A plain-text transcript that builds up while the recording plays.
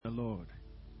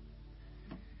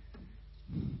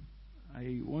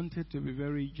I want it to be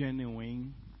very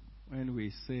genuine when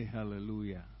we say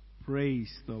hallelujah.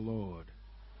 Praise the Lord.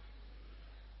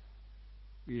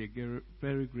 We are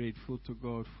very grateful to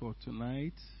God for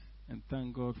tonight and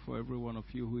thank God for every one of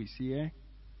you who is here.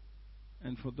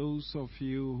 And for those of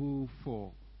you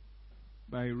who,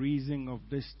 by reason of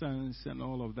distance and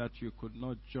all of that, you could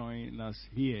not join us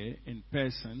here in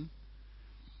person,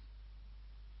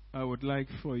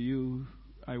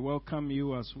 I welcome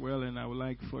you as well, and I would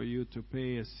like for you to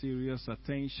pay a serious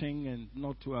attention and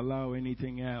not to allow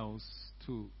anything else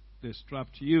to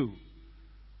distract you.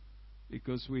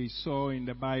 Because we saw in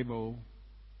the Bible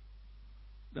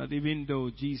that even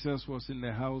though Jesus was in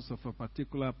the house of a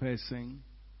particular person,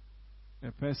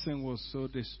 the person was so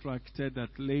distracted that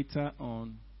later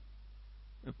on,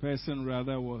 the person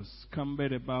rather was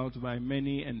cumbered about by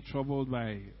many and troubled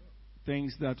by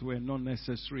things that were not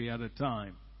necessary at the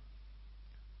time.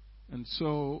 And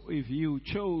so, if you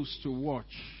chose to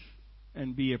watch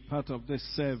and be a part of this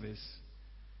service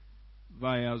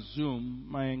via Zoom,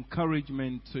 my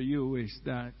encouragement to you is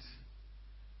that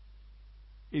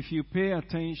if you pay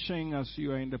attention as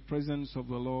you are in the presence of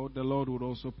the Lord would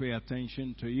also pay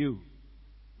attention to you.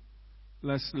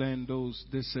 Let's learn those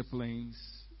disciplines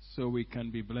so we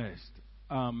can be blessed.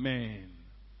 Amen.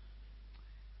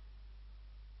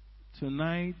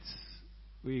 Tonight,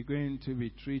 we're going to be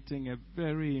treating a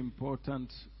very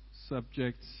important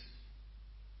subject.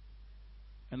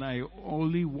 And I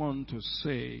only want to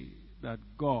say that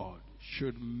God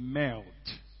should melt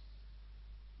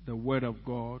the Word of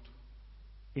God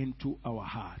into our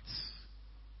hearts.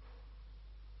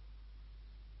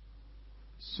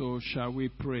 So shall we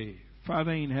pray?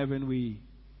 Father in heaven, we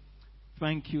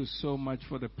thank you so much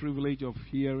for the privilege of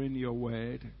hearing your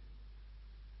word.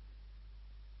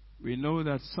 We know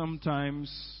that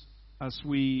sometimes as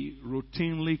we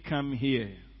routinely come here,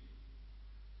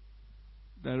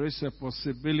 there is a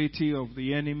possibility of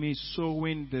the enemy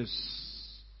sowing this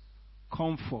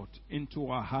comfort into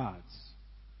our hearts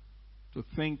to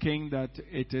thinking that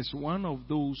it is one of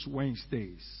those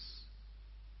Wednesdays.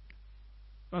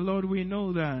 But Lord, we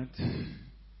know that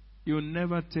you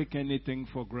never take anything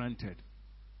for granted.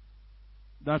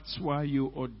 That's why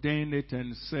you ordained it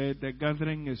and said, the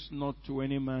gathering is not to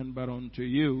any man but unto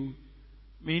you,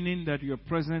 meaning that your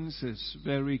presence is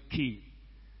very key.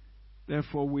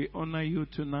 Therefore, we honor you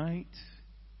tonight,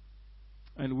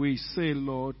 and we say,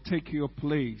 Lord, take your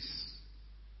place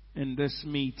in this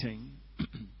meeting,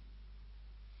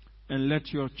 and let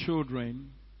your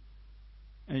children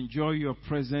enjoy your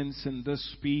presence in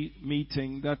this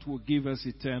meeting that will give us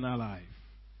eternal life.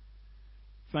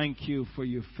 Thank you for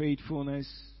your faithfulness.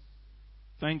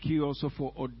 Thank you also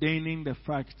for ordaining the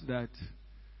fact that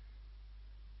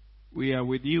we are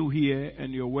with you here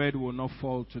and your word will not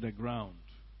fall to the ground.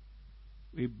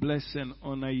 We bless and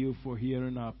honor you for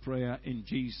hearing our prayer in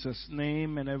Jesus'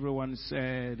 name. And everyone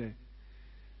said,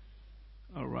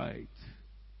 all right.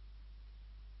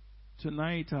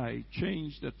 Tonight I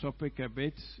changed the topic a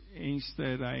bit.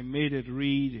 Instead, I made it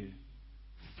read,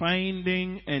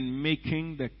 finding and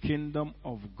making the kingdom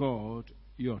of God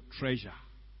your treasure.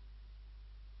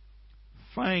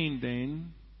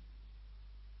 Finding,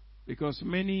 because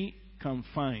many can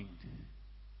find.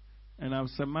 And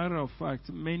as a matter of fact,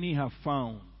 many have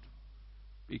found,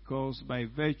 because by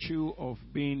virtue of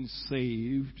being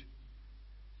saved,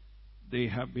 they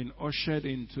have been ushered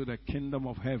into the kingdom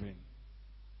of heaven.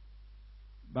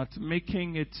 But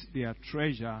making it their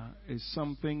treasure is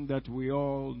something that we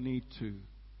all need to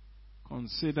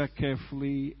consider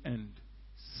carefully and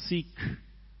seek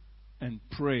and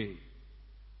pray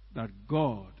that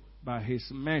God, by His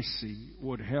mercy,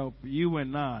 would help you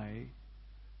and I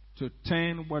to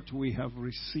turn what we have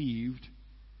received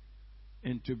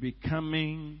into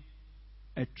becoming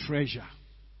a treasure.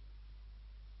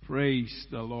 Praise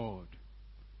the Lord.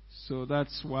 So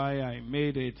that's why I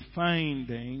made it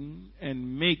finding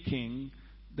and making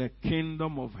the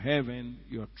kingdom of heaven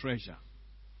your treasure.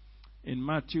 In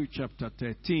Matthew chapter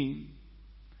 13,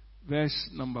 verse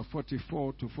number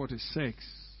 44 to 46,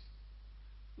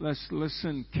 let's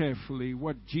listen carefully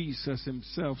what Jesus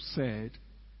himself said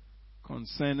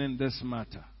concerning this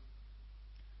matter.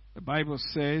 The Bible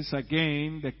says,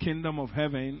 again, the kingdom of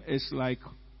heaven is like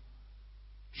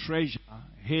treasure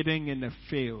hidden in a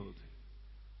field,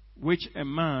 which a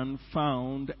man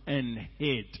found and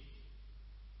hid.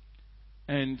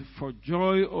 And for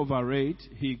joy over it,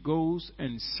 he goes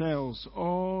and sells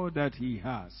all that he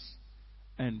has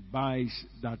and buys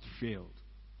that field.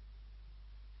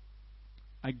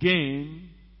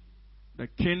 Again, the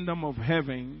kingdom of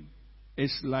heaven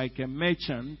is like a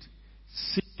merchant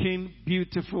seeking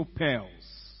beautiful pearls,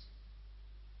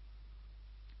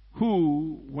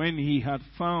 who, when he had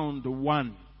found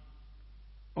one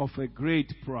of a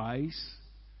great price,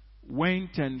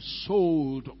 went and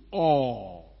sold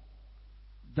all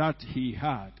that he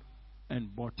had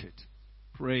and bought it.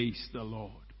 Praise the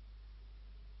Lord.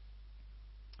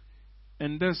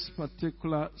 In this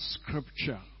particular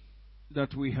scripture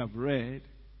that we have read,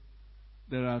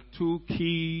 there are two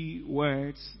key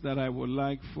words that I would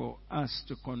like for us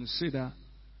to consider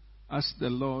as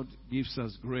the Lord gives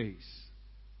us grace.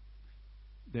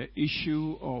 The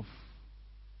issue of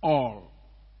all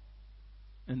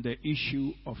and the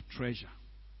issue of treasure.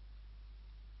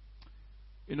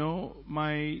 You know,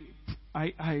 my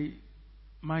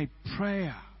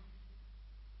prayer,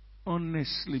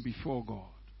 honestly before God,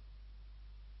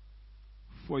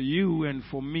 for you and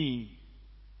for me,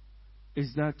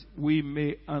 is that we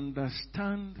may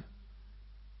understand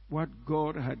what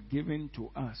God had given to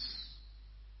us,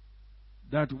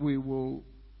 that we will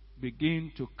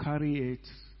begin to carry it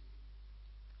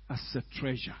as a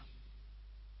treasure.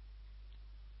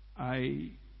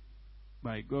 I,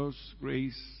 by God's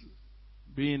grace,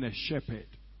 being a shepherd,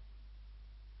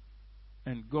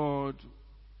 and God,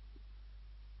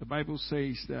 the Bible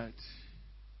says that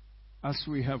as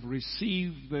we have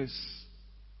received this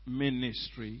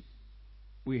ministry,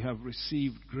 we have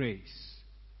received grace.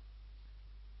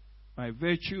 By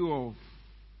virtue of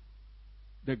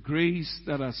the grace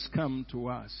that has come to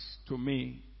us, to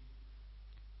me,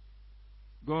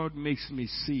 God makes me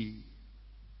see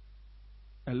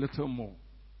a little more.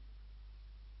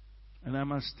 And I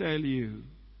must tell you,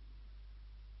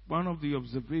 one of the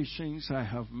observations I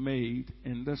have made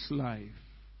in this life,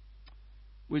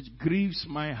 which grieves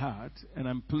my heart, and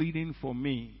I'm pleading for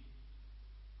me,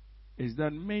 is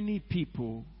that many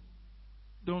people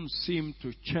don't seem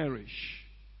to cherish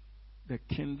the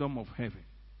kingdom of heaven.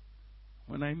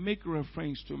 When I make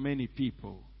reference to many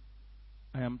people,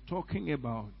 I am talking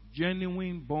about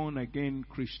genuine born-again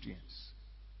Christians.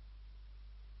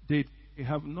 They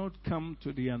have not come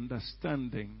to the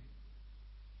understanding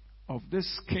of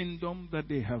this kingdom that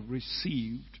they have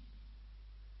received,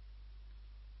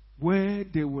 where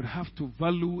they would have to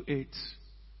value it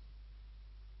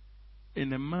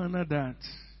in a manner that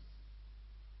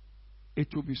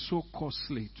it will be so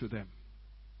costly to them.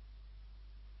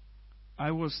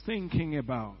 I was thinking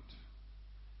about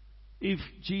if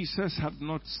Jesus had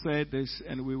not said this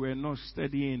and we were not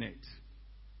studying it,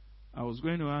 I was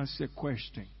going to ask a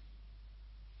question.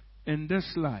 In this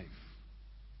life,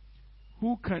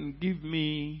 who can give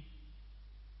me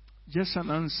just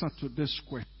an answer to this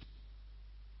question?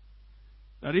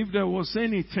 That if there was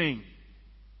anything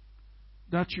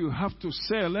that you have to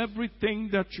sell, everything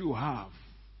that you have,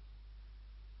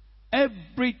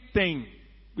 everything,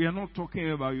 we are not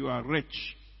talking about you are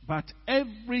rich, but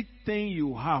everything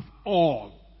you have,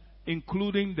 all,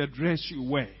 including the dress you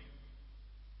wear,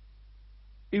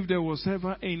 if there was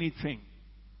ever anything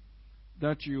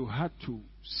that you had to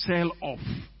sell off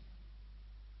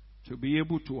to be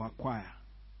able to acquire,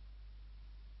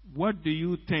 what do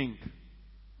you think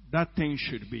that thing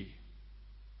should be?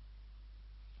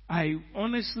 I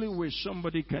honestly wish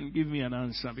somebody can give me an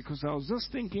answer, because I was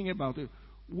just thinking about it.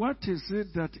 What is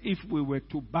it that if we were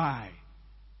to buy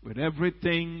with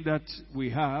everything that we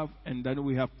have and then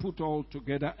we have put all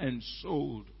together and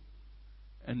sold,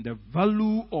 and the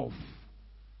value of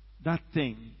that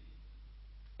thing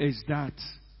is that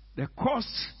the cost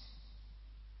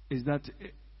is that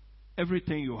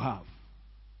everything you have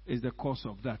is the cost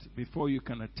of that before you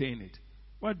can attain it.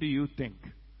 What do you think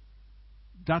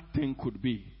that thing could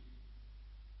be?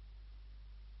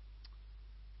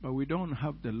 But we don't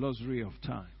have the luxury of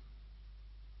time,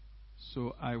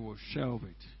 so I will shelve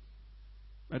it.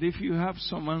 But if you have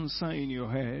some answer in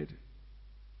your head,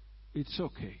 it's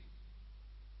okay.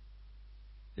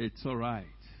 It's all right.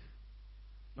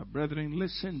 But brethren,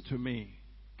 listen to me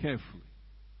carefully.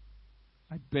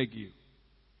 I beg you.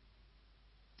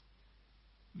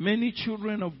 Many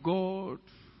children of God,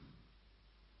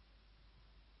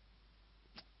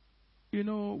 you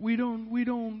know, we don't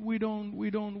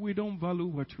value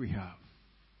what we have.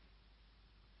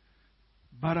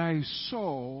 But I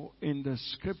saw in the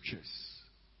scriptures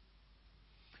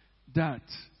that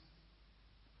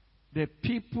the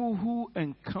people who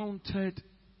encountered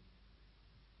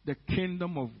the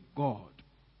kingdom of God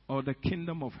or the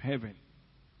kingdom of heaven,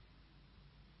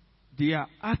 their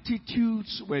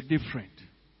attitudes were different.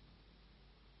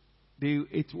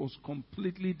 It was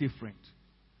completely different.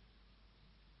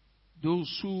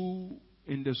 Those who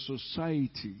in the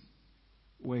society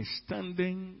were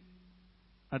standing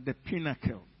at the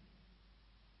pinnacle,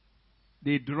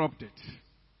 they dropped it.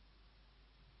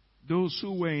 Those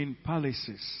who were in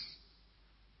palaces,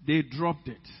 they dropped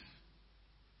it.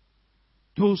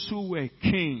 Those who were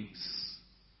kings,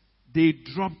 they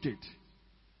dropped it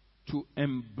to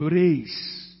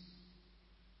embrace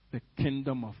the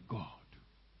kingdom of God.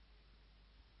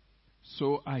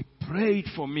 So I prayed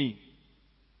for me,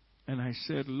 and I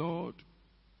said, Lord,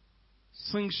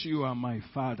 since you are my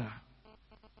Father,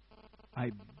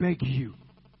 I beg you,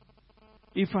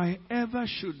 if I ever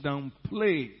should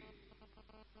downplay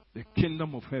the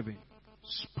kingdom of heaven,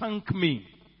 spank me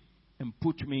and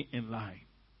put me in line.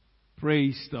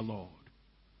 Praise the Lord.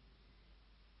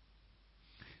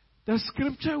 The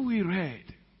scripture we read,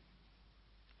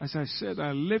 as I said,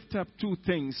 I lift up two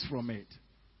things from it.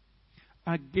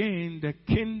 Again, the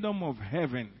kingdom of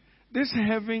heaven. This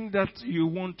heaven that you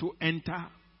want to enter,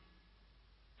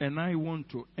 and I want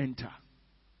to enter.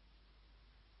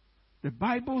 The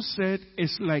Bible said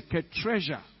it's like a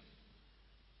treasure.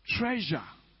 Treasure.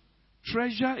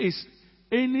 Treasure is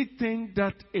anything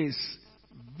that is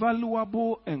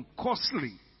valuable and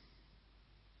costly.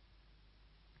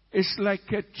 It's like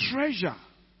a treasure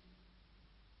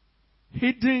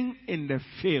hidden in the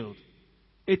field.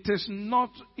 It is not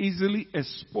easily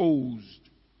exposed.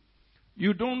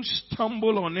 You don't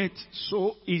stumble on it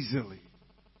so easily.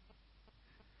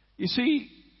 You see,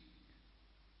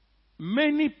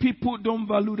 many people don't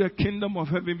value the kingdom of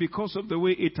heaven because of the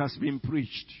way it has been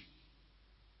preached.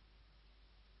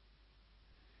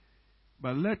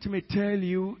 But let me tell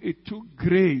you, it took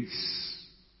grace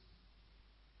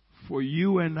for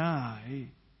you and I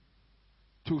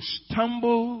to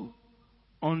stumble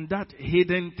on that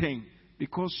hidden thing.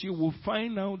 Because you will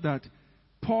find out that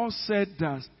Paul said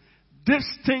that this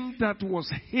thing that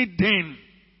was hidden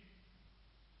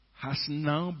has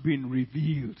now been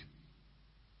revealed.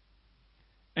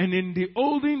 And in the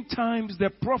olden times,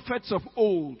 the prophets of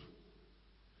old,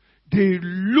 they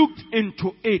looked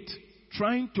into it,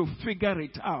 trying to figure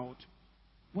it out.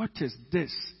 What is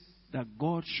this that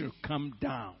God should come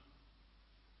down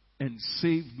and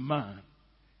save man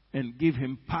and give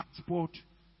him passport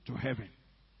to heaven?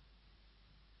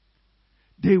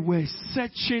 They were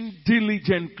searching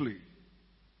diligently,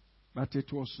 but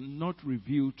it was not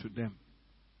revealed to them.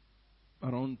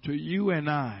 But unto you and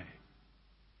I,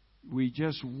 we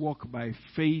just walk by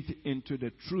faith into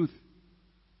the truth.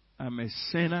 I'm a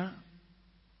sinner.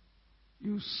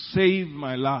 You saved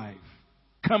my life.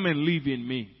 Come and live in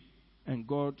me. And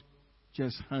God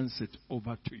just hands it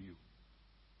over to you.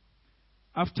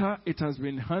 After it has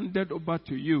been handed over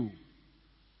to you,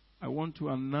 I want to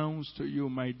announce to you,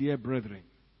 my dear brethren,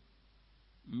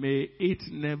 may it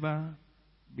never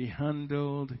be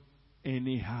handled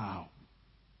anyhow.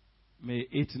 May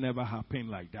it never happen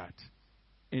like that.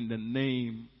 In the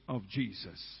name of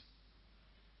Jesus.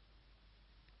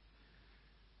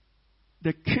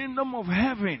 The kingdom of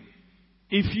heaven.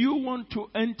 If you want to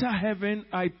enter heaven,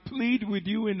 I plead with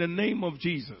you in the name of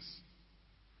Jesus,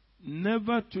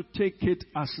 never to take it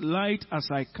as light as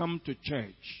I come to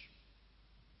church.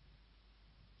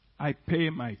 I pay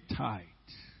my tithe.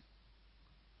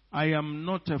 I am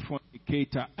not a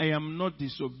fornicator. I am not a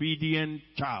disobedient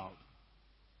child.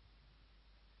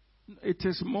 It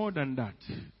is more than that.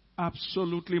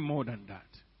 Absolutely more than that.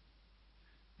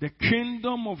 The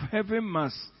kingdom of heaven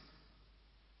must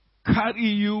carry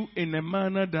you in a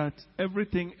manner that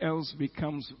everything else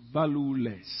becomes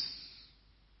valueless,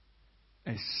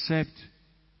 except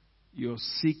you're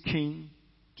seeking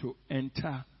to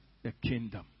enter the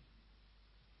kingdom.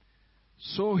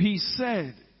 So he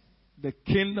said, the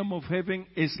kingdom of heaven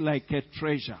is like a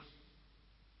treasure,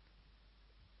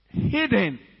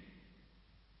 hidden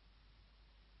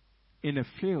in a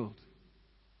field.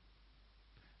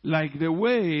 Like the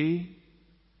way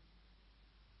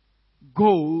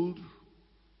gold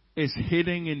is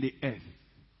hidden in the earth,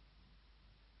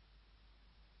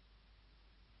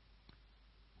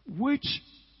 which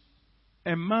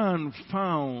a man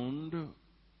found,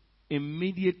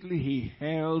 immediately he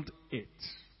held it.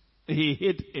 He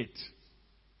hid it.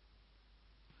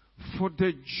 For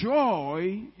the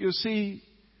joy, you see,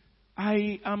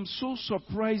 I am so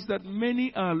surprised that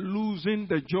many are losing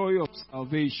the joy of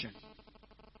salvation.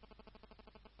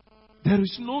 There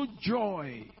is no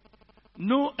joy,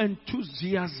 no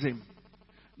enthusiasm,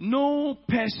 no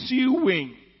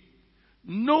pursuing,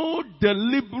 no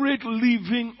deliberate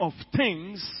living of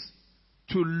things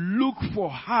to look for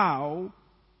how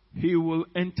he will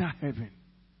enter heaven.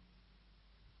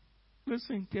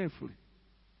 Listen carefully.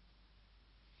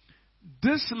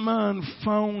 This man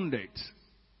found it,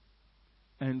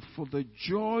 and for the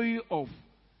joy of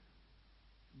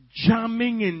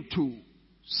jamming into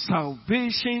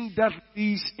salvation that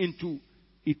leads into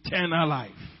eternal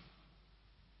life,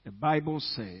 the Bible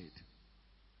said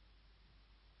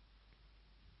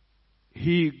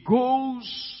he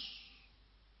goes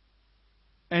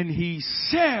and he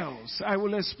sells. I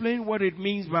will explain what it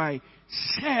means by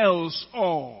sells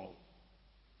all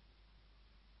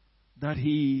that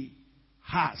he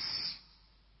has.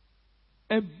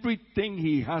 Everything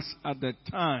he has at the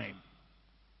time,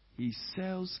 he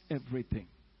sells everything.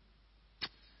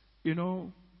 You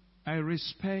know, I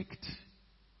respect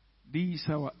these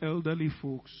our elderly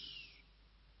folks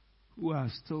who are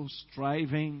still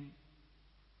striving,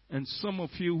 and some of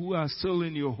you who are still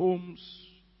in your homes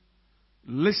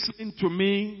listening to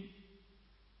me,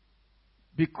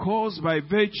 because by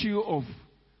virtue of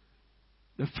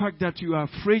the fact that you are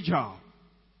fragile,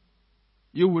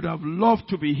 you would have loved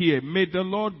to be here. May the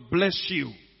Lord bless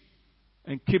you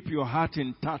and keep your heart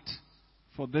intact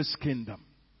for this kingdom.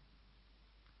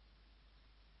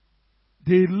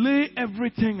 They lay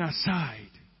everything aside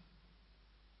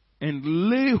and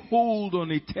lay hold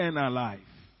on eternal life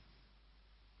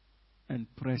and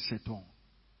press it on.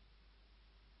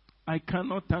 I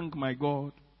cannot thank my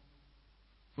God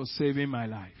for saving my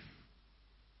life.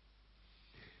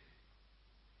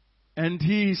 And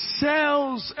he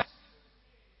sells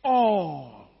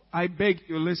all. I beg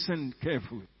you, listen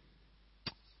carefully.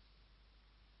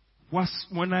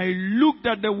 When I looked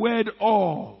at the word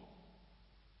all,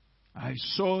 I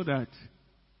saw that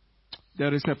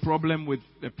there is a problem with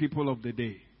the people of the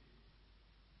day.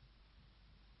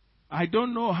 I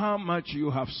don't know how much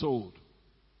you have sold.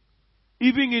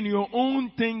 Even in your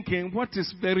own thinking, what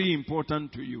is very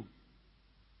important to you?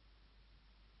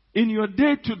 In your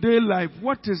day-to-day life,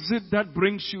 what is it that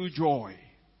brings you joy?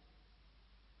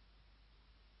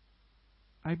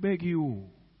 I beg you,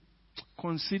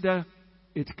 consider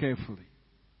it carefully.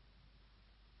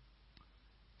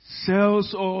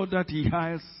 Sells all that he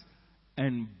has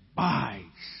and buys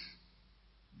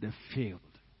the field.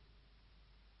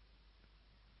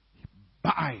 He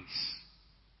buys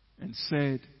and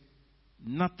said,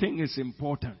 nothing is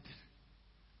important.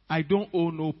 I don't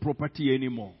own no property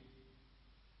anymore.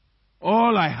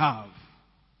 All I have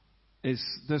is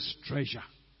this treasure.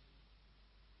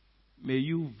 May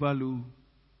you value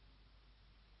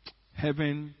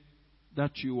heaven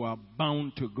that you are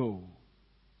bound to go.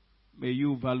 May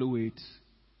you value it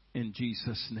in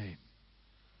Jesus' name.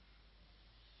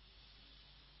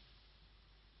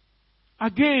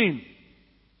 Again,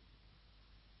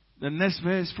 the next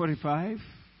verse 45.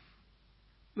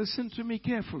 Listen to me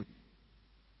carefully.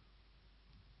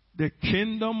 The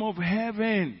kingdom of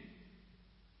heaven.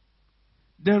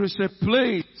 There is a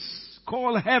place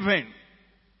called heaven.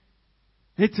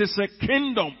 It is a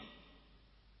kingdom.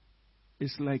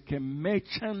 It's like a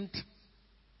merchant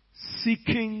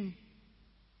seeking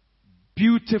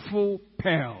beautiful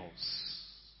pearls.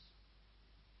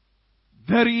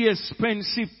 Very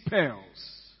expensive pearls.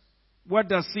 What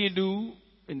does he do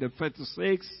in the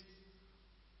 36?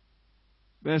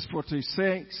 Verse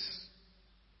 46.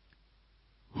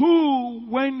 Who,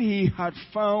 when he had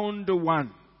found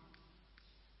one,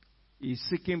 he's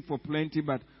seeking for plenty,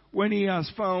 but when he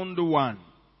has found one,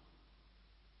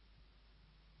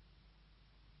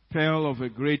 pearl of a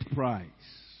great price,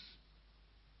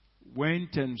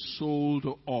 went and sold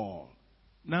all.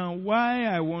 Now, why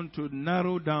I want to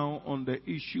narrow down on the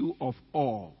issue of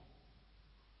all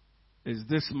is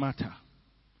this matter.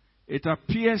 It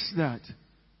appears that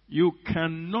you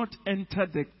cannot enter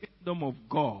the kingdom of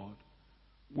God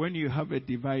when you have a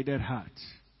divided heart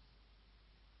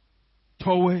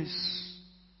towards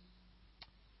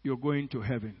you're going to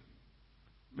heaven.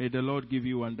 May the Lord give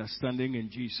you understanding in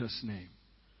Jesus' name.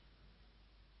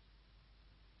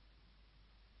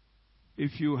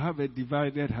 If you have a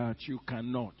divided heart, you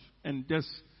cannot. And just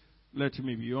let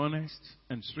me be honest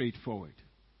and straightforward.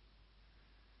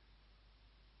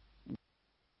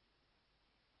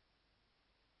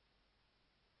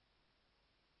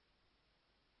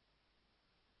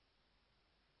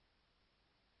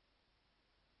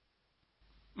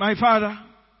 My Father,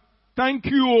 thank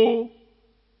you, oh,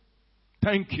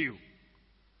 thank you.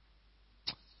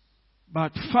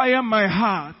 But fire my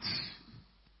heart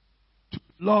to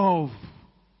love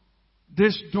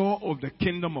this door of the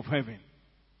kingdom of heaven.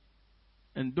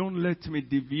 And don't let me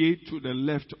deviate to the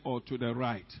left or to the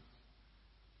right,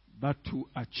 but to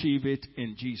achieve it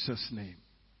in Jesus' name.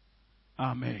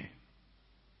 Amen.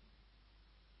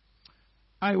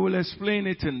 I will explain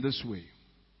it in this way.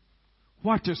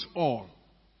 What is all?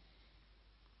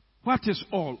 What is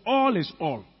all? All is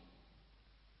all.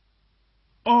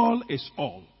 All is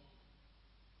all.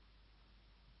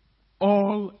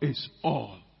 All is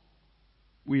all.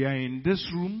 We are in this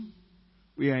room.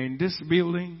 We are in this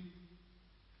building.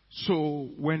 So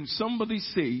when somebody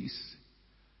says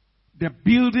the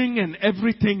building and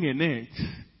everything in it,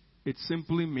 it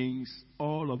simply means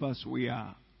all of us, we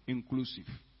are inclusive.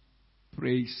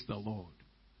 Praise the Lord.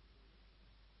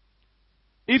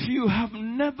 If you have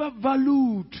never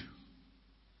valued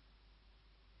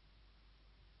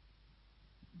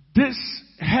this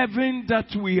heaven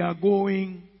that we are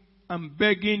going, I'm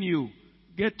begging you,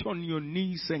 get on your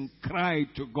knees and cry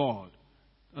to God.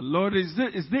 Lord, is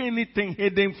there anything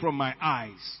hidden from my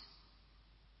eyes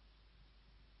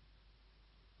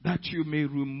that you may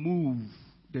remove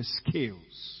the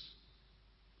scales,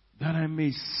 that I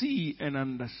may see and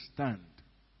understand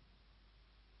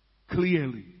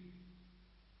clearly,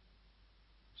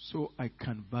 so I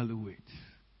can value it.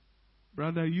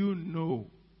 Brother,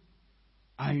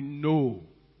 I know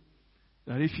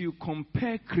that if you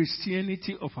compare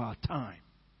Christianity of our time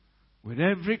with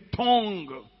every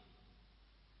tongue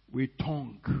we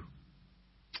tongue,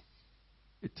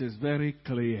 it is very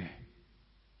clear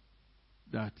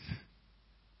that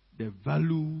the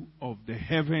value of the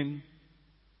heaven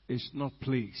is not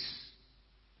placed.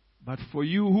 But for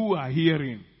you who are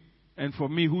hearing, and for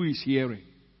me who is hearing,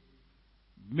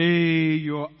 may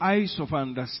your eyes of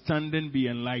understanding be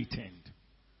enlightened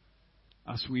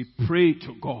as we pray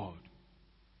to God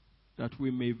that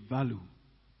we may value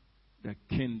the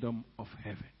kingdom of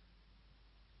heaven.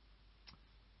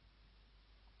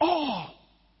 Oh!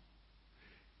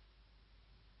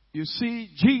 You see,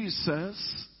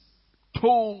 Jesus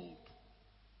told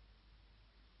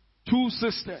two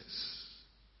sisters,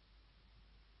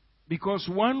 because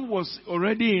one was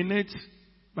already in it,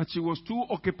 but she was too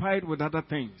occupied with other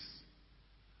things.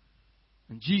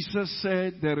 And Jesus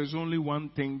said, there is only one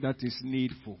thing that is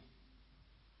needful,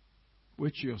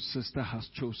 which your sister has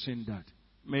chosen that.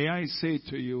 May I say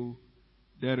to you,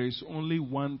 there is only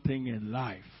one thing in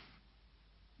life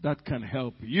that can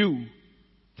help you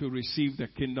to receive the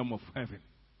kingdom of heaven.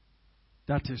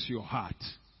 That is your heart.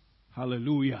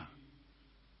 Hallelujah.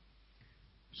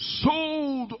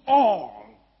 Sold all.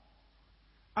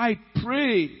 I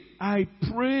pray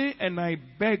and I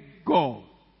beg God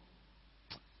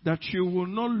that you will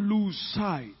not lose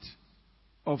sight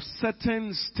of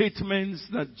certain statements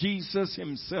that Jesus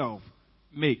himself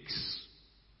makes.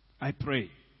 I pray.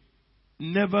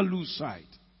 Never lose sight.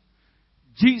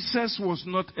 Jesus was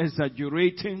not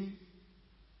exaggerating.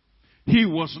 He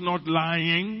was not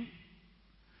lying.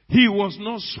 He was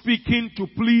not speaking to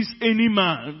please any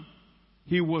man.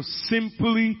 He was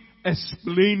simply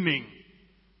explaining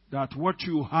that what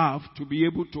you have to be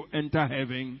able to enter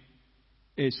heaven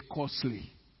is costly.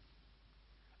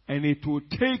 And it will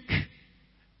take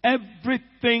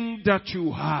everything that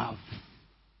you have.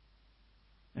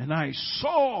 And I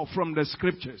saw from the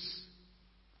scriptures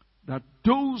that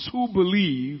those who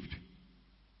believed,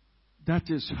 that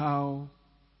is how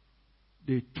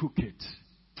they took it.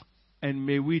 And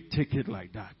may we take it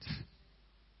like that.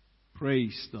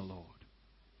 Praise the Lord.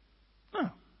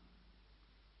 Now,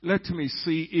 let me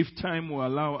see if time will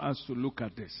allow us to look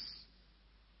at this.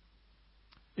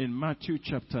 In Matthew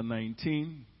chapter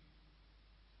 19,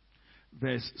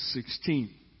 verse 16.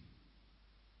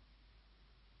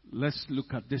 Let's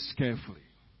look at this carefully.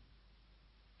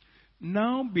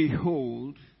 Now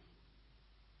behold,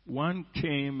 one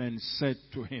came and said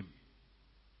to him,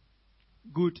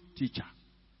 Good teacher.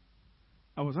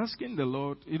 I was asking the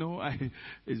Lord,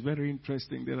 it's very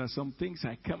interesting. There are some things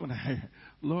I come and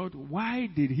Lord, why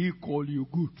did he call you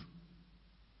good?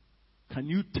 Can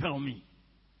you tell me?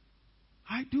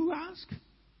 I do ask.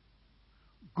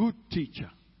 Good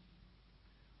teacher,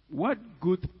 what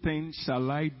good thing shall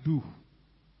I do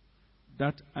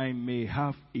that I may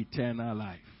have eternal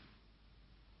life?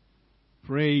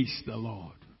 Praise the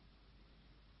Lord.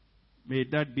 May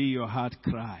that be your heart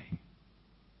cry.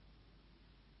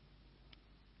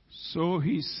 So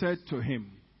he said to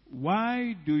him,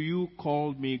 Why do you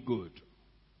call me good?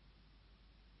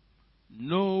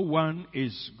 No one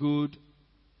is good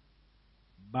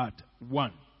but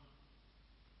one.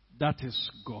 That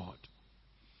is God.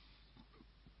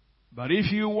 But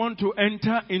if you want to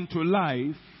enter into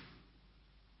life,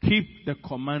 keep the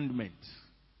commandment.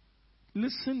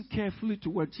 Listen carefully to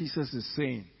what Jesus is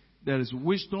saying. There is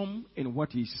wisdom in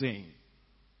what he's saying.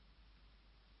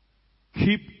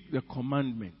 Keep the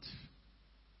commandment.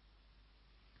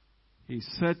 He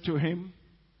said to him,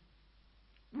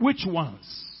 Which ones?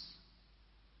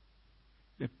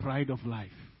 The pride of life.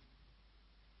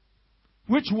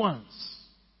 Which ones?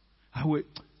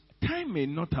 Time may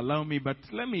not allow me, but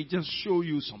let me just show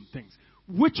you some things.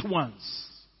 Which ones?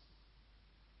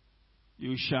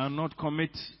 You shall not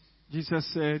commit. Jesus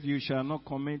said, you shall not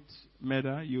commit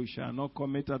murder, you shall not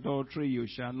commit adultery, you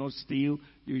shall not steal,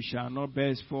 you shall not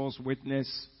bear false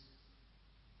witness,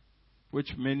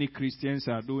 which many Christians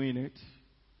are doing it.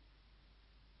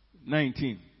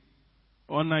 19.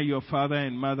 Honor your father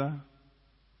and mother.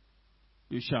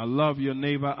 You shall love your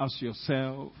neighbor as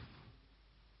yourself.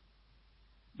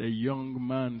 The young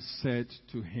man said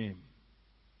to him,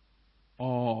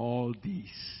 all these.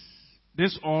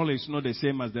 This all is not the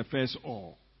same as the first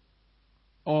all.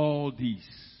 All these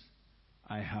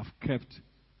I have kept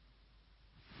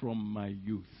from my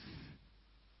youth.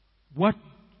 What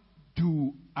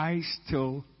do I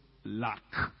still lack?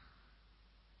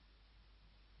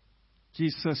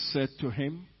 Jesus said to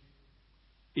him,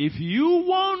 if you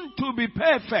want to be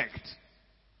perfect,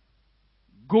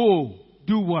 go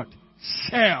do what?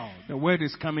 Sell. The word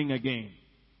is coming again.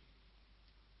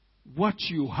 What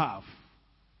you have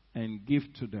and give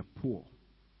to the poor.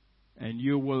 And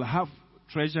you will have,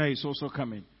 treasure is also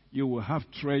coming. You will have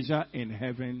treasure in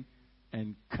heaven,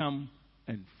 and come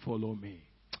and follow me.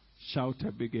 Shout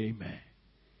a big amen.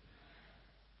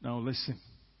 Now listen.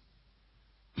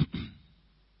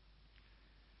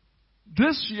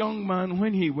 This young man,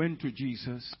 when he went to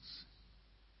Jesus,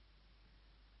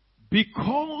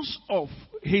 because of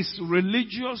his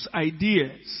religious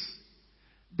ideas,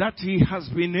 that he has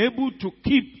been able to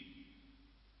keep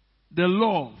the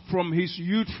law from his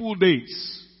youthful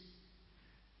days,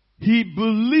 he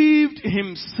believed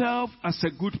himself as a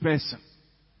good person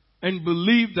and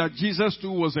believed that Jesus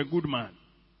too was a good man.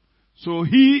 So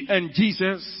he and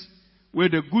Jesus were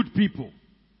the good people.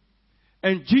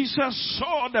 And Jesus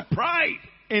saw the pride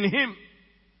in him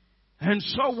and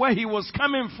saw where he was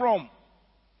coming from.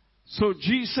 So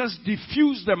Jesus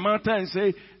diffused the matter and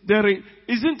said,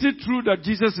 isn't it true that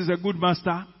Jesus is a good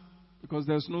master? Because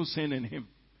there's no sin in him.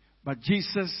 But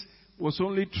Jesus was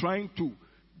only trying to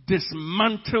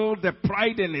dismantle the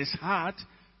pride in his heart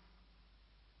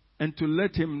and to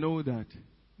let him know that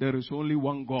there is only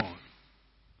one God.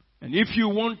 And if you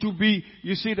want to be,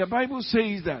 you see, the Bible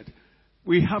says that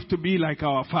we have to be like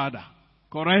our Father.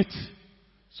 Correct?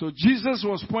 So Jesus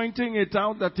was pointing it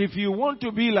out that if you want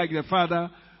to be like the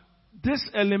Father, these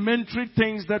elementary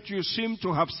things that you seem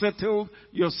to have settled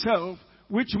yourself,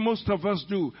 which most of us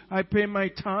do. I pay my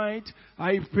tithe,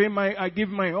 I give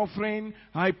my offering,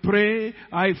 I pray,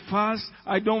 I fast,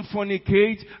 I don't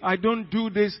fornicate, I don't do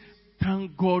this.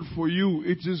 Thank God for you.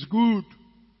 It is good.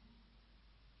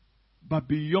 But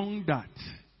beyond that,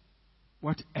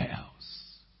 what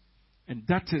else? And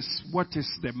that is what is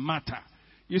the matter.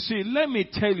 You see, let me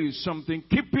tell you something.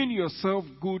 Keeping yourself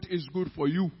good is good for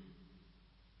you.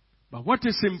 But what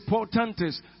is important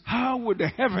is, how will the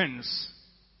heavens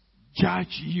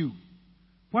judge you?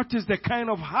 What is the kind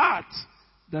of heart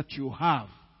that you have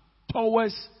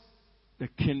towards the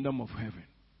kingdom of heaven?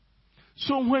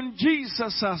 So when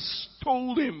Jesus has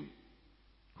told him,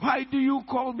 why do you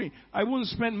call me? I won't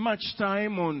spend much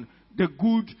time on the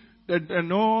good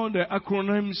and all the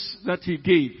acronyms that he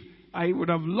gave. I would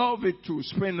have loved it to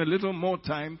spend a little more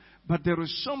time, but there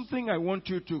is something I want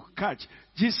you to catch.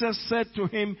 Jesus said to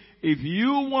him, if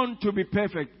you want to be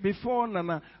perfect, before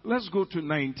Nana, let's go to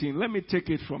 19. Let me take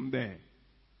it from there.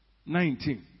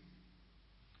 19.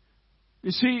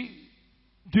 You see,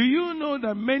 do you know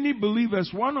that many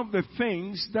believers, one of the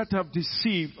things that have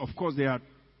deceived, of course there are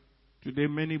today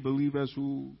many believers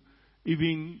who,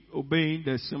 even obeying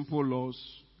the simple laws,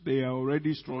 they are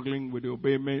already struggling with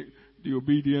the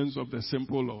obedience of the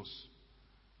simple laws.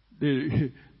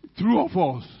 True of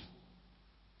us.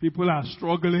 People are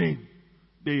struggling.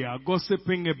 They are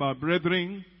gossiping about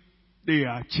brethren. They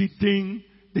are cheating.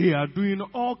 They are doing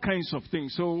all kinds of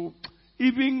things. So,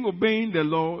 even obeying the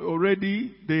law,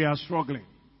 already they are struggling.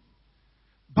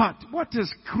 But what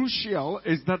is crucial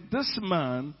is that this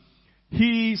man,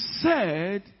 he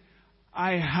said,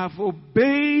 I have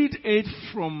obeyed it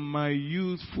from my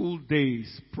youthful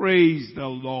days. Praise the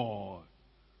Lord.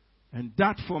 And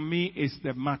that for me is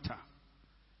the matter.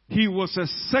 He was a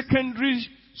secondary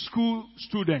school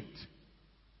student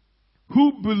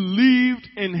who believed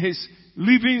in his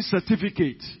leaving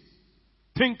certificate,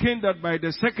 thinking that by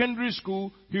the secondary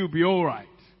school he would be alright.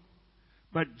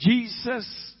 But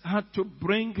Jesus had to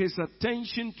bring his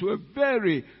attention to a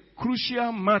very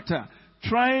crucial matter,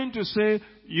 trying to say,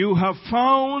 you have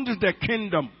found the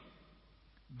kingdom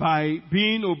by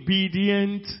being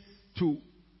obedient to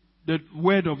the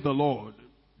word of the Lord,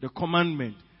 the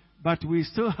commandment. But we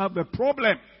still have a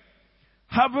problem.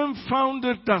 Having found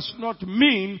it does not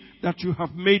mean that you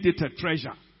have made it a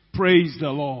treasure. Praise the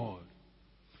Lord.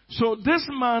 So this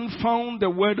man found the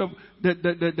word of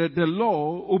the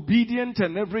law, obedient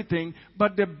and everything,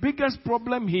 but the biggest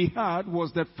problem he had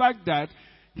was the fact that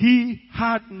he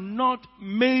had not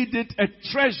made it a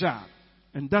treasure.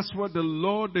 And that's what the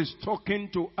Lord is talking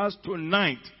to us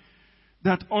tonight.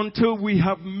 that until we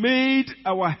have made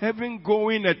our heaven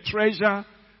going a treasure,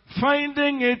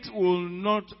 finding it will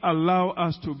not allow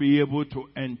us to be able to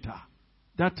enter.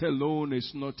 That alone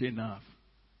is not enough.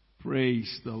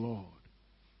 Praise the Lord.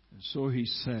 And so he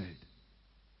said,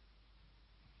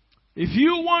 if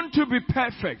you want to be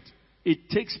perfect, it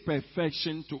takes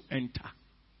perfection to enter.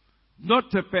 Not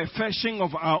the perfection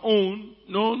of our own.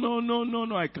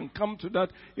 No. I can come to that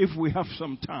if we have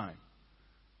some time.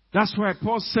 That's why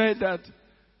Paul said that,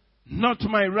 not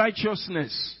my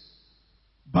righteousness,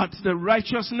 but the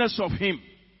righteousness of him.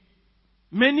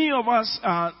 Many of us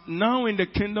are now in the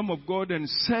kingdom of God and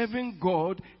serving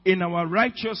God in our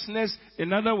righteousness,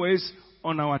 in other ways,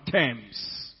 on our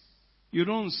terms. You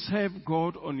don't serve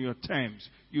God on your terms.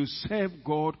 You serve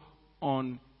God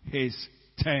on his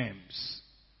terms.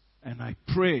 And I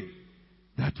pray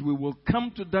that we will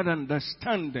come to that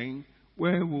understanding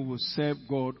where we will serve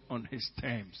God on his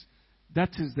terms.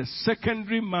 That is the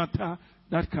secondary matter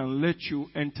that can let you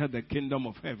enter the kingdom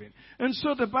of heaven. And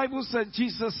so the Bible said,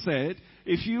 Jesus said,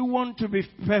 if you want to be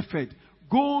perfect,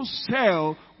 go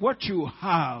sell what you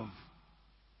have.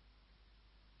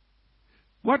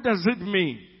 What does it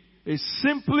mean? It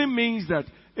simply means that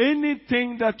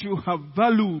anything that you have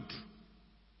valued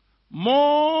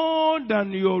more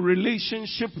than your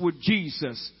relationship with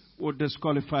Jesus will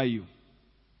disqualify you.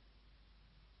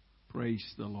 Praise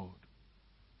the Lord.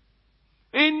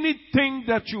 Anything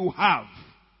that you have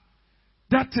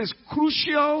that is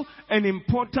crucial and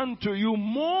important to you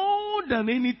more than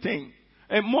anything,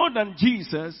 and more than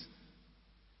Jesus,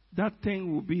 that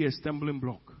thing will be a stumbling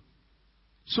block.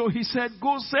 So he said,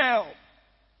 go sell.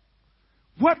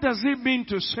 What does it mean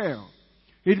to sell?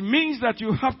 It means that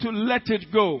you have to let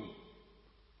it go.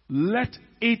 Let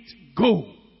it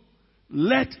go.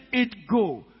 Let it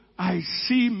go. I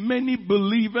see many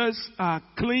believers are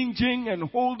clinging and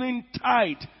holding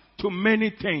tight to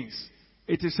many things.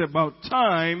 It is about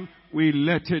time we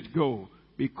let it go.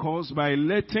 Because by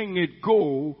letting it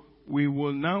go, we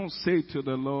will now say to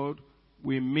the Lord,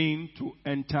 we mean to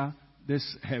enter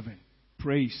this heaven.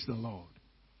 Praise the Lord.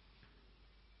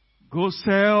 Go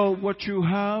sell what you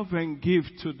have and give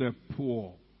to the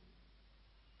poor.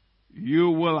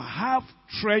 You will have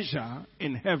treasure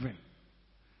in heaven.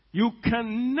 You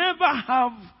can never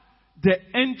have the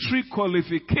entry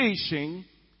qualification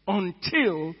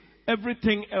until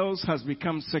everything else has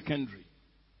become secondary.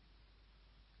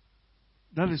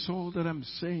 That is all that I'm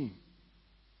saying.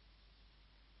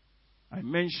 I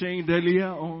mentioned earlier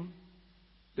on,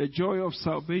 the joy of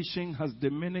salvation has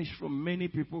diminished from many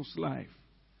people's life.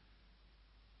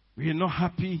 We are not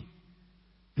happy.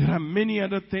 There are many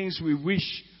other things we wish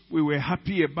we were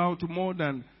happy about more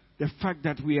than the fact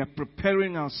that we are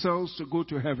preparing ourselves to go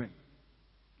to heaven.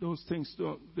 Those things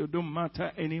don't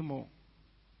matter anymore.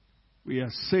 We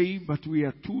are saved, but we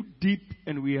are too deep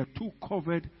and we are too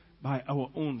covered by our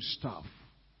own stuff.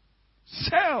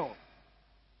 Sell.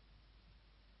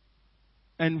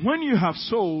 And when you have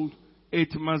sold,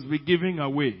 it must be given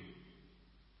away.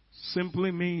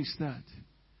 Simply means that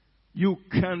you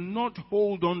cannot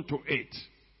hold on to it.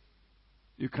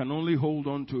 You can only hold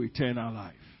on to eternal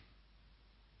life.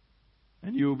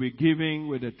 And you will be giving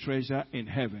with a treasure in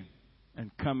heaven.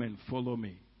 And come and follow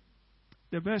me.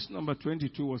 The verse number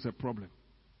 22 was a problem.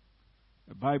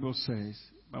 The Bible says,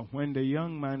 but when the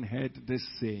young man heard this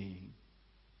saying,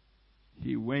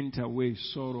 he went away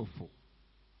sorrowful,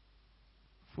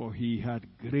 for he had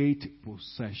great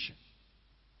possession.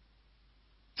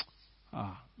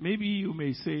 Maybe you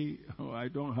may say, oh, I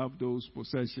don't have those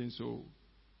possessions, so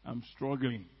I'm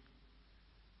struggling.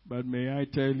 But may I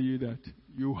tell you that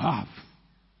you have.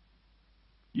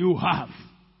 You have.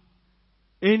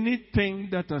 Anything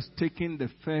that has taken the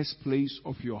first place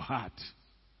of your heart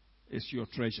is your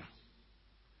treasure.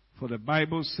 For the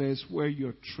Bible says, where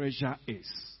your treasure is,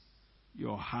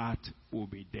 your heart will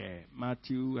be there.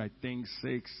 Matthew, I think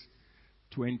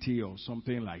 6:20 or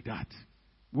something like that.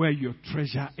 Where your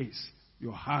treasure is,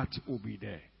 your heart will be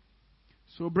there.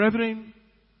 So, brethren,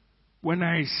 when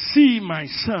I see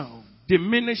myself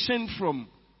diminishing from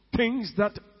things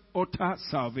that utter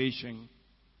salvation,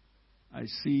 I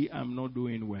see I'm not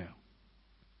doing well.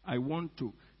 I want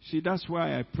to. See, that's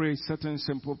why I pray certain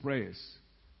simple prayers.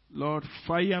 Lord,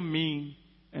 fire me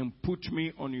and put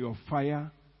me on your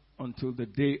fire until the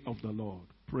day of the Lord.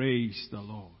 Praise the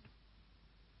Lord.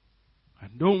 I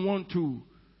don't want to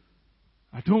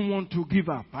give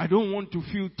up. I don't want to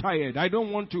feel tired. I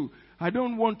don't want to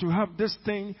have this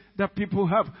thing that people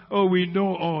have. Oh, we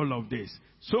know all of this.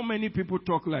 So many people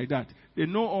talk like that. They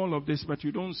know all of this, but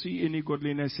you don't see any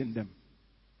godliness in them.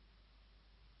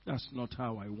 That's not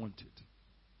how I want it.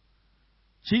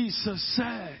 Jesus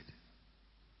said,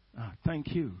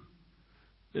 Thank you.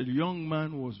 The young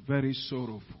man was very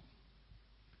sorrowful.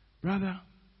 Brother,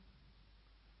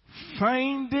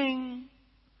 finding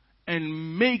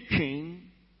and making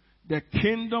the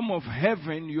kingdom of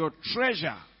heaven your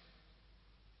treasure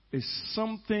is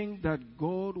something that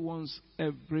God wants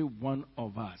every one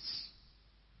of us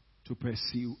to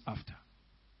pursue after.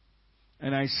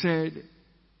 And I said,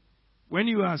 when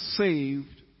you are saved,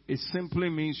 it simply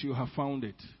means you have found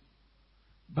it.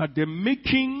 But the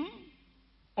making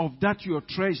of that your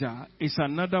treasure is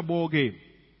another ball game.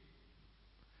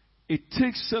 It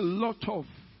takes a lot of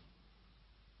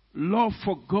love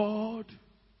for God.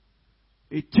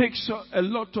 It takes a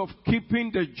lot of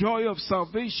keeping the joy of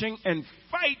salvation and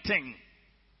fighting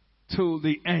till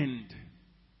the end.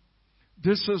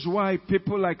 This is why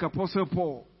people like Apostle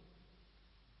Paul,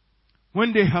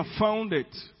 when they have found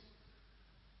it,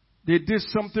 they did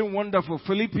something wonderful.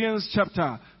 Philippians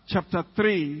chapter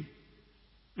 3,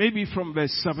 maybe from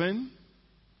verse 7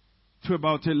 to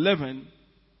about 11.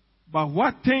 But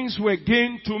what things were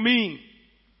gained to me?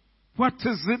 What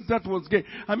is it that was gained?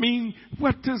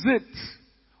 What is it?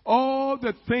 All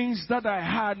the things that I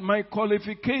had, my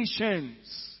qualifications.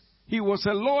 He was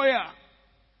a lawyer.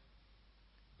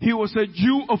 He was a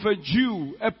Jew of a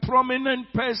Jew, a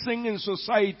prominent person in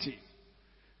society.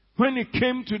 When it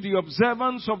came to the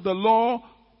observance of the law,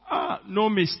 no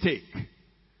mistake.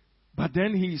 But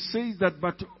then he says that,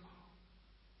 but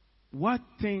what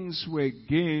things were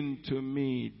gained to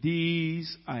me,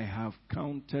 these I have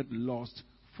counted lost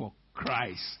for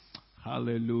Christ.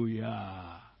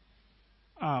 Hallelujah.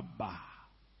 Abba.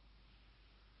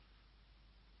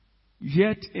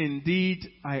 Yet indeed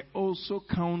I also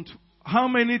count how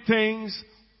many things?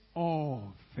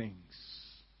 All things.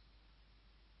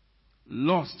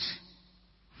 Lost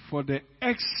for the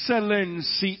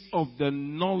excellency of the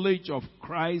knowledge of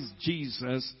Christ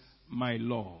Jesus my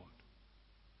Lord,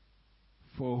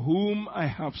 for whom I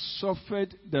have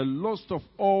suffered the loss of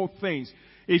all things.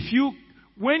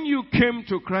 When you came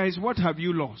to Christ, what have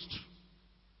you lost?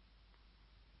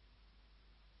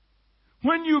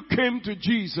 When you came to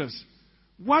Jesus,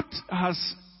 what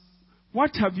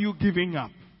have you given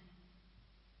up?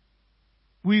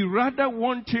 We rather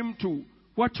want Him to,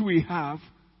 what we have,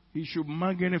 He should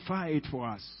magnify it for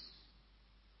us.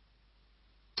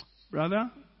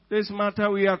 Brother, this matter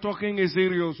we are talking is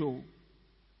serious.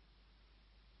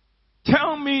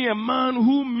 Tell me a man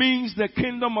who means the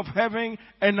kingdom of heaven,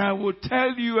 and I will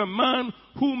tell you a man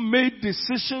who made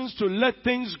decisions to let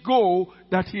things go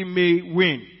that he may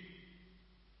win.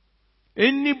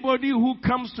 Anybody who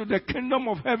comes to the kingdom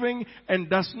of heaven and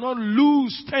does not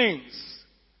lose things,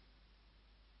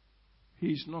 he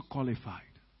is not qualified.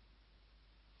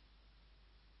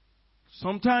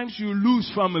 Sometimes you lose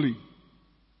family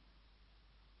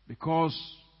because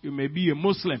you may be a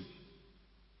Muslim.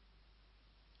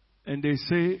 And they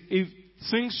say,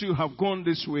 since you have gone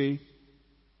this way,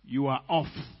 you are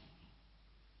off.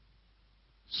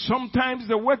 Sometimes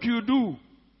the work you do,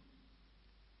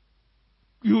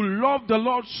 you love the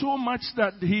Lord so much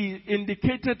that He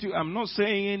indicated to you, I'm not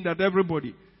saying that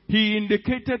everybody, He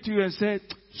indicated to you and said,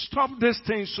 stop this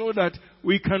thing so that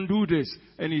we can do this.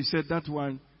 And He said, that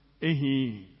one,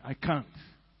 I can't.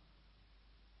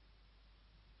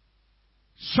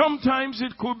 Sometimes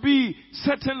it could be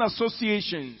certain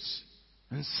associations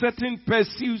and certain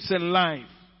pursuits in life.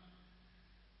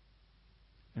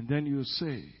 And then you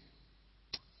say,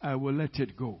 I will let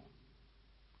it go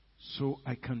so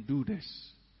I can do this.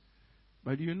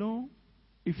 But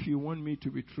if you want me to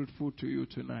be truthful to you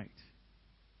tonight,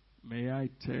 may I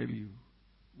tell you,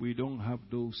 we don't have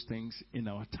those things in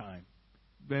our time.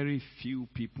 Very few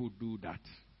people do that.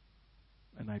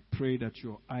 And I pray that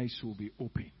your eyes will be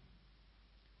open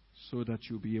so that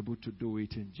you'll be able to do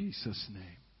it in Jesus'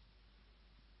 name.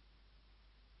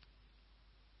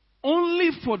 Only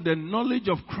for the knowledge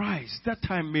of Christ, that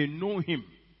I may know Him,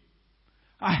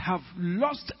 I have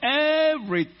lost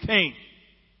everything.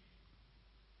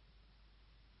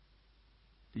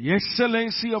 The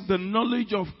excellency of the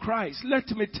knowledge of Christ. Let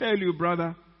me tell you,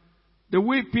 brother, the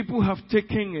way people have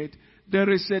taken it,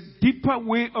 there is a deeper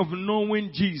way of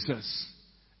knowing Jesus.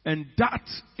 And that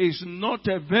is not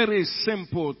a very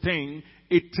simple thing.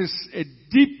 It is a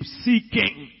deep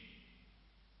seeking.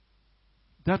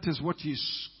 That is what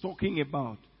he's talking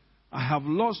about. I have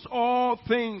lost all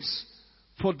things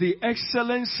for the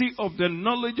excellency of the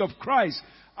knowledge of Christ.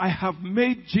 I have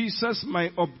made Jesus my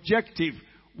objective.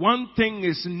 One thing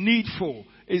is needful,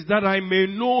 is that I may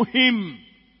know Him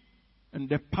and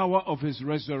the power of His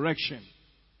resurrection.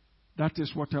 That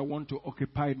is what I want to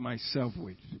occupy myself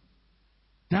with.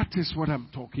 That is what I'm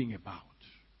talking about.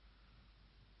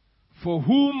 for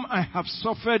whom I have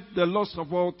suffered the loss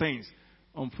of all things.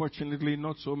 Unfortunately,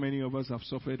 not so many of us have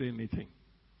suffered anything.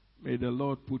 May the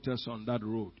Lord put us on that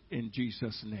road in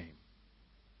Jesus' name.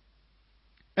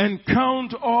 And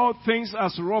count all things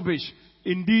as rubbish.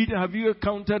 Indeed, have you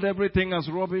counted everything as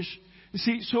rubbish? You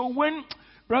see, so when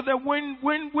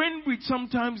we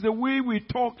sometimes the way we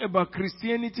talk about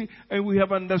Christianity and we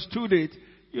have understood it,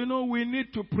 we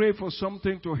need to pray for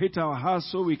something to hit our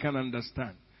hearts so we can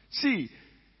understand. See,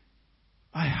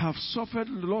 I have suffered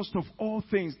loss of all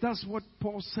things. That's what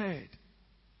Paul said.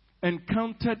 And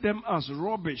counted them as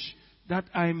rubbish that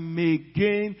I may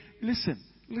gain. Listen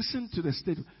to the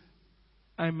statement.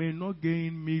 I may not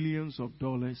gain millions of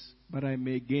dollars, but I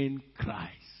may gain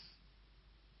Christ.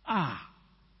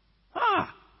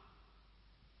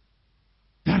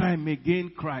 That I may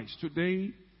gain Christ.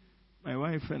 Today, my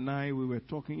wife and I, we were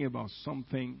talking about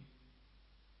something.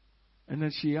 And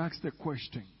then she asked the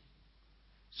question.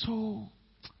 So,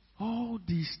 all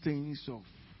these things of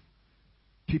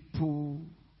people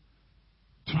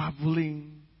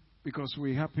traveling, because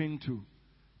we happen to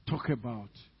talk about,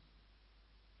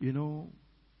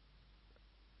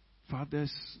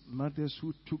 fathers, mothers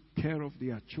who took care of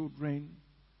their children.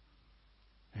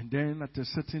 And then at a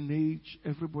certain age,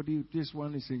 everybody, this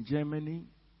one is in Germany,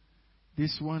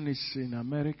 this one is in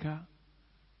America,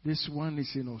 this one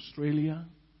is in Australia.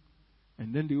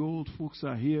 And then the old folks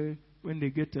are here. When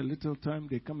they get a little time,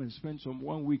 they come and spend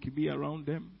 1 week, be around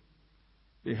them.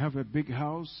 They have a big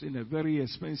house in a very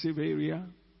expensive area.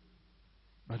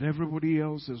 But everybody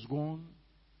else is gone.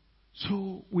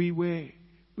 So we were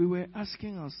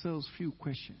asking ourselves a few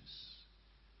questions.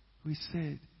 We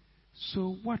said,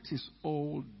 so what is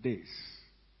all this?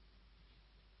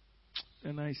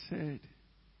 And I said,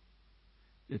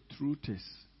 the truth is,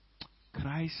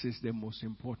 Christ is the most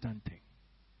important thing.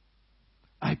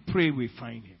 I pray we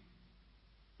find him.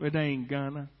 Whether in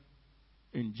Ghana,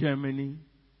 in Germany,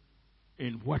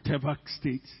 in whatever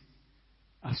state,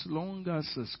 as long as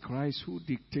it's Christ who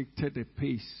dictated the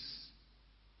pace,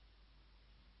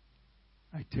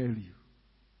 I tell you,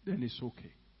 then it's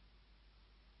okay.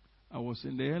 I was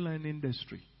in the airline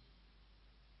industry.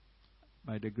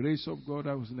 By the grace of God,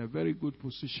 I was in a very good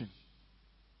position.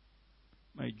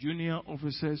 My junior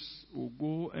officers will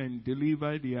go and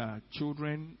deliver their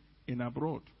children in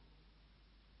abroad.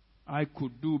 I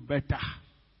could do better.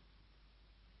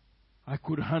 I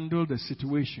could handle the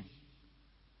situation.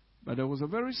 But there was a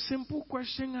very simple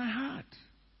question I had.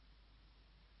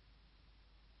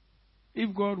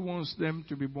 If God wants them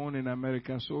to be born in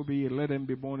America, so be it. Let them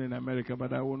be born in America,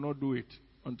 but I will not do it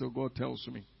until God tells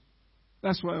me.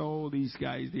 That's why all these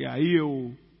guys, they are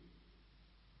here.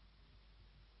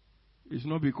 It's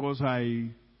not because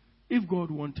if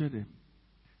God wanted them,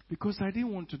 because I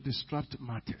didn't want to disrupt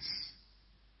matters.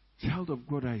 Child of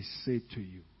God, I say to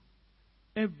you,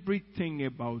 everything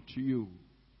about you,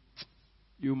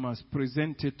 you must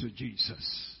present it to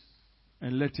Jesus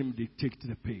and let him dictate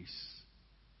the pace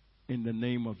in the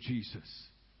name of Jesus.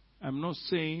 I'm not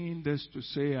saying this to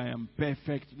say I am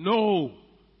perfect. No.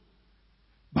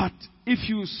 But if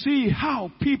you see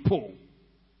how people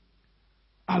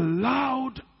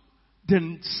allowed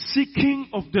the seeking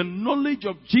of the knowledge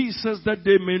of Jesus that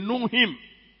they may know him,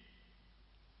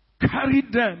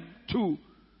 carried them to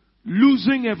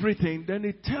losing everything, then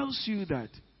it tells you that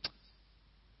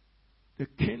the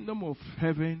kingdom of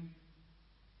heaven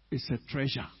is a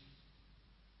treasure.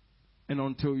 And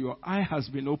until your eye has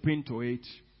been opened to it,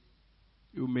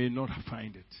 you may not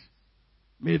find it.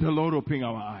 May the Lord open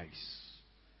our eyes.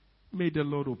 May the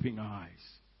Lord open our eyes.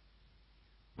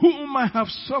 Whom I have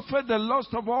suffered the loss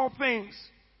of all things.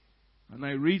 And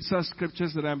I read such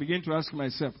scriptures that I begin to ask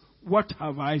myself, what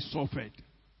have I suffered?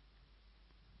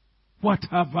 What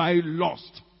have I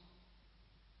lost?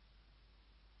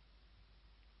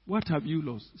 What have you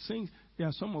lost? Since there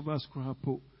are some of us,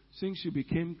 since you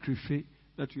became Christian,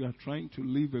 that you are trying to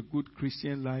live a good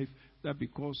Christian life, that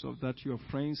because of that your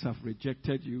friends have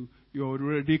rejected you, you're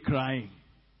already crying.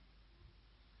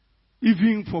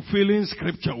 Even fulfilling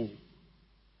scripture.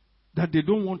 That they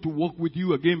don't want to walk with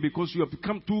you again because you have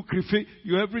become too Christian,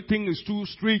 everything is too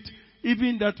straight.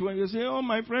 Even that when you say, oh,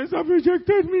 my friends have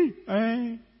rejected me.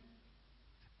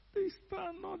 This is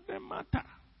not the matter.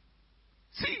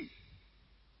 See,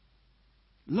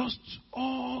 lost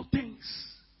all things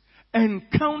and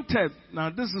counted. Now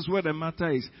this is where the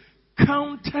matter is.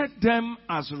 Counted them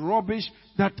as rubbish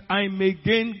that I may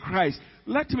gain Christ.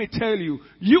 Let me tell you,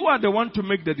 you are the one to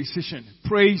make the decision.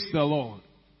 Praise the Lord.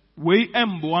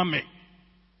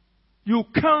 You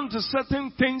count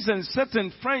certain things and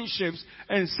certain friendships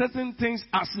and certain things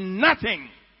as nothing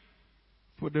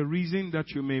for the reason that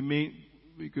you may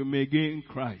we may gain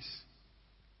Christ.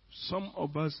 Some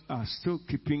of us are still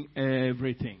keeping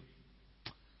everything.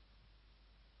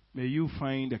 May you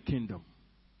find the kingdom.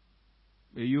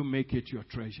 May you make it your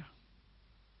treasure.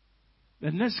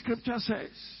 The next scripture says,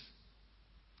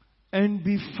 and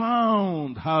be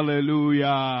found,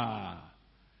 hallelujah.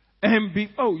 And be,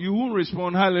 you won't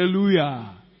respond,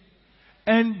 hallelujah.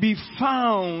 And be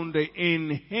found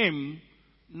in him,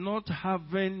 not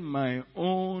having my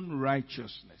own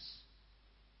righteousness.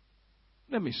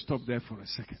 Let me stop there for a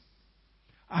second.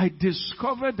 I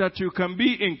discovered that you can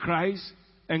be in Christ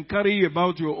and carry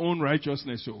about your own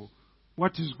righteousness. So,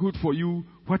 what is good for you,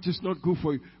 what is not good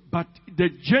for you. But the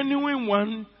genuine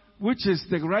one, which is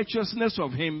the righteousness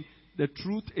of him, the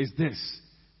truth is this,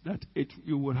 that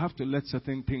you will have to let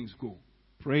certain things go.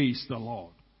 Praise the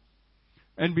Lord.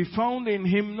 And be found in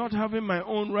him, not having my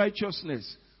own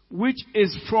righteousness, which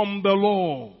is from the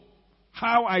law,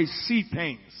 how I see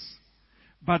things,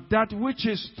 but that which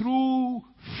is through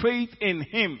faith in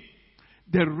him,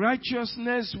 the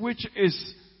righteousness which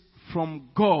is from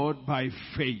God by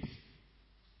faith.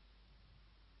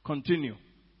 Continue.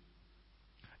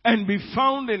 And be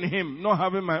found in him, not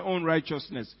having my own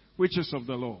righteousness, which is of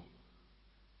the law.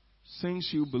 Since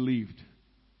you believed,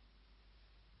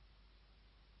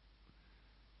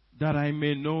 that I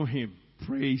may know him.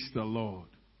 Praise the Lord.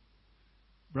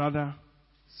 Brother,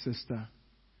 sister,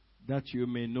 that you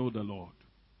may know the Lord.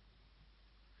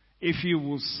 If you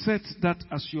will set that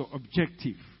as your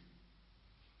objective,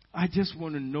 I just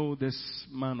want to know this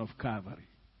man of Calvary.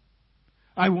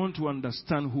 I want to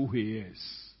understand who he is.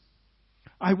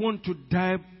 I want to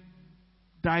dive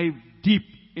deep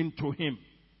into him.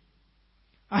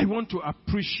 I want to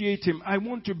appreciate him. I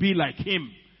want to be like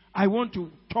him. I want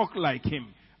to talk like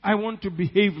him. I want to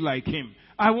behave like him.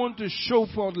 I want to show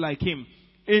forth like him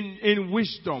in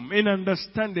wisdom, in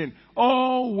understanding.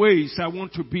 All ways I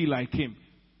want to be like him.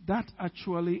 That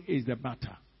actually is the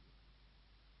matter.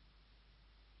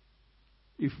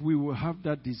 If we will have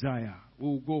that desire, we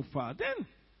will go far. Then,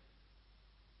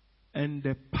 and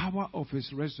the power of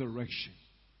his resurrection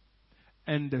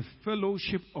and the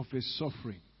fellowship of his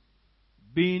suffering,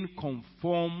 being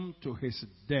conformed to his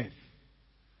death.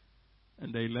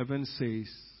 And the 11 says,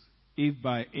 if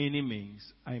by any means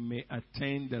I may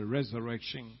attain the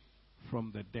resurrection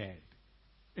from the dead.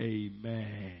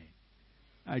 Amen.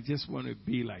 I just want to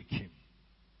be like him.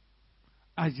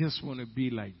 I just want to be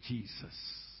like Jesus.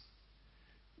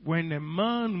 When a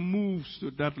man moves to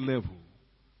that level,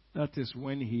 that is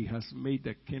when he has made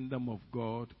the kingdom of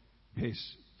God his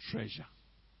treasure.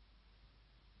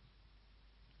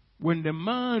 When the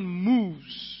man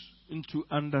moves into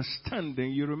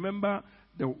understanding, you remember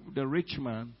the rich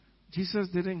man, Jesus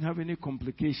didn't have any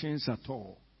complications at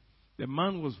all. The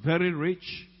man was very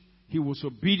rich. He was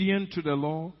obedient to the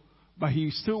law, but he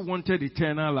still wanted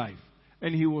eternal life.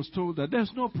 And he was told that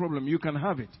there's no problem, you can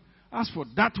have it. As for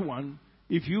that one,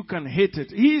 if you can hate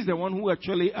it, he is the one who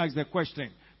actually asked the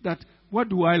question that, what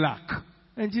do I lack?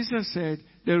 And Jesus said,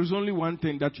 there is only one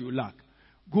thing that you lack.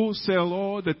 Go sell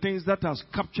all the things that has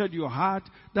captured your heart,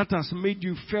 that has made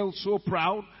you feel so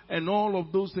proud, and all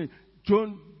of those things.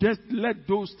 Don't just let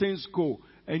those things go.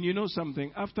 And you know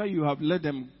something? After you have let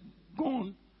them go,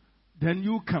 then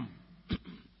you come.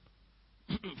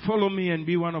 Follow me and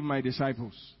be one of my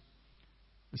disciples.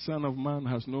 The Son of Man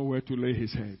has nowhere to lay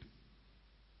his head.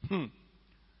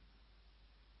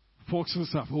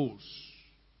 Foxes have holes.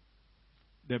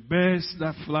 The birds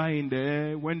that fly in the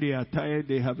air, when they are tired,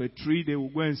 they have a tree, they will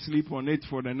go and sleep on it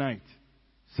for the night.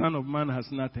 Son of Man has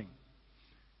nothing.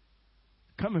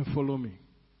 Come and follow me.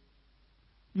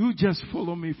 You just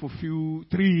follow me for 3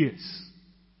 years.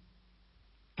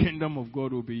 Kingdom of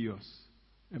God will be yours.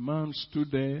 A man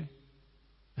stood there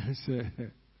and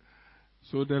said,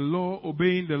 so the law,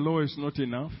 obeying the law is not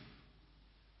enough?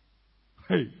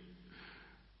 Hey.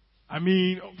 I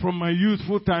mean, from my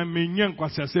youthful time,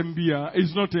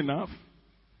 is not enough.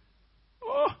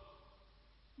 Oh,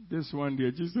 this one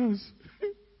there, Jesus.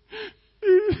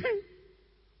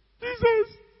 Jesus,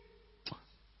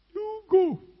 you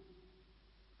go.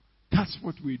 That's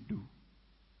what we do.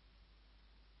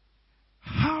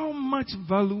 How much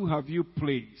value have you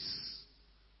placed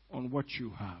on what you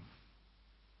have?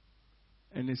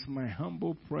 And it's my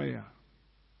humble prayer.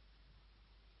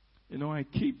 You know, I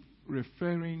keep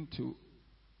referring to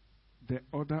the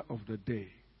order of the day.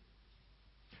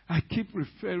 I keep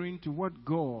referring to what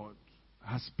God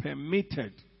has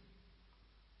permitted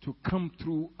to come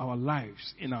through our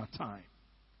lives in our time.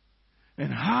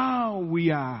 And how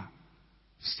we are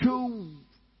still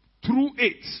through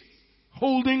it,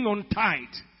 holding on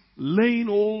tight, laying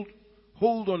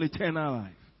hold on eternal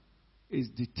life, is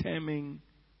determining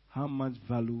how much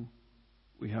value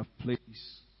we have placed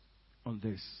on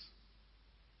this.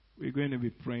 We're going to be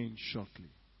praying shortly.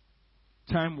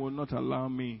 Time will not allow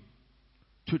me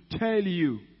to tell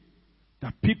you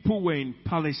that people were in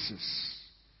palaces.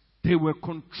 They were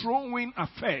controlling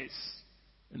affairs.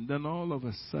 And then all of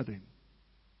a sudden,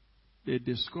 they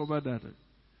discovered that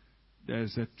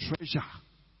there's a treasure.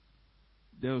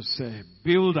 There's a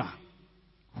builder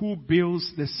who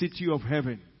builds the city of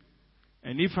heaven.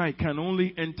 And if I can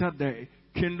only enter the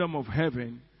kingdom of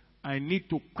heaven, I need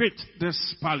to quit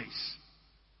this palace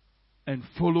and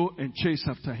follow and chase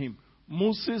after him.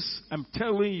 Moses, I'm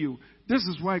telling you, this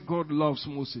is why God loves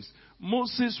Moses.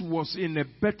 Moses was in a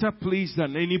better place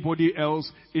than anybody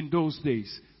else in those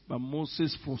days. But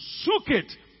Moses forsook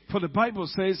it. For the Bible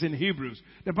says in Hebrews,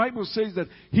 the Bible says that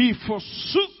he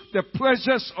forsook the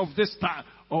pleasures of this time,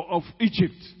 of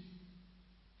Egypt,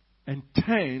 and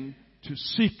turned to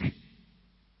seek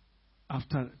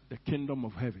after the kingdom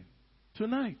of heaven.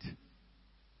 Tonight,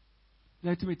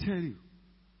 let me tell you,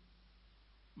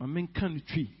 my main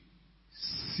country,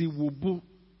 Siwubu,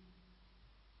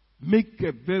 make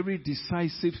a very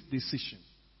decisive decision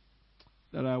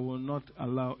that I will not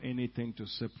allow anything to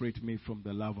separate me from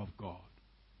the love of God.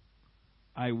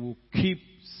 I will keep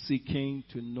seeking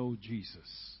to know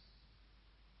Jesus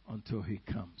until he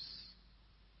comes.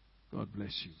 God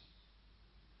bless you.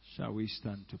 Shall we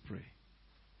stand to pray?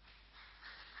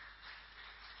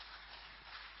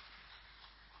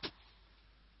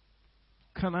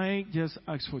 Can I just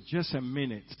ask for just a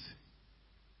minute?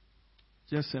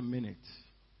 Just a minute.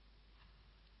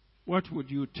 What would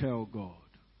you tell God?